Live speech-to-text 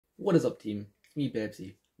What is up, team? It's me,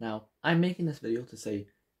 Bebsy. Now, I'm making this video to say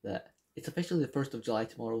that it's officially the 1st of July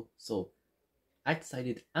tomorrow, so I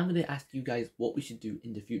decided I'm going to ask you guys what we should do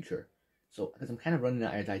in the future. So, because I'm kind of running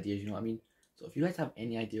out of ideas, you know what I mean? So if you guys have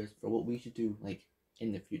any ideas for what we should do, like,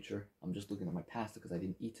 in the future, I'm just looking at my pasta because I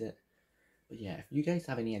didn't eat it. But yeah, if you guys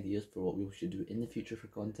have any ideas for what we should do in the future for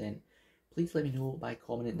content, please let me know by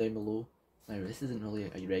commenting down below. Now, this isn't really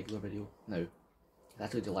a regular video. Now, it's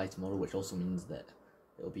actually July tomorrow, which also means that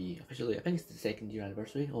it'll be officially, I think it's the 2nd year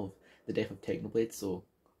anniversary of the death of Technoblade, so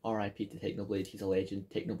RIP to Technoblade, he's a legend,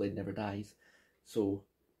 Technoblade never dies. So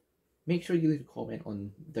make sure you leave a comment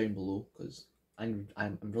on down below, because I'm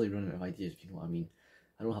really running out of ideas, if you know what I mean.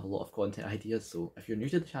 I don't have a lot of content ideas, so if you're new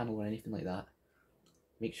to the channel or anything like that,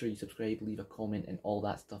 make sure you subscribe, leave a comment and all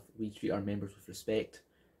that stuff. We treat our members with respect.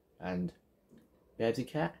 And Bebsy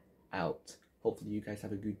Cat, out. Hopefully you guys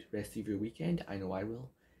have a good rest of your weekend. I know I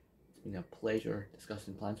will. It's been a pleasure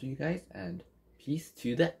discussing plans with you guys, and peace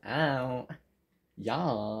to the out.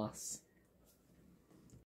 Yas.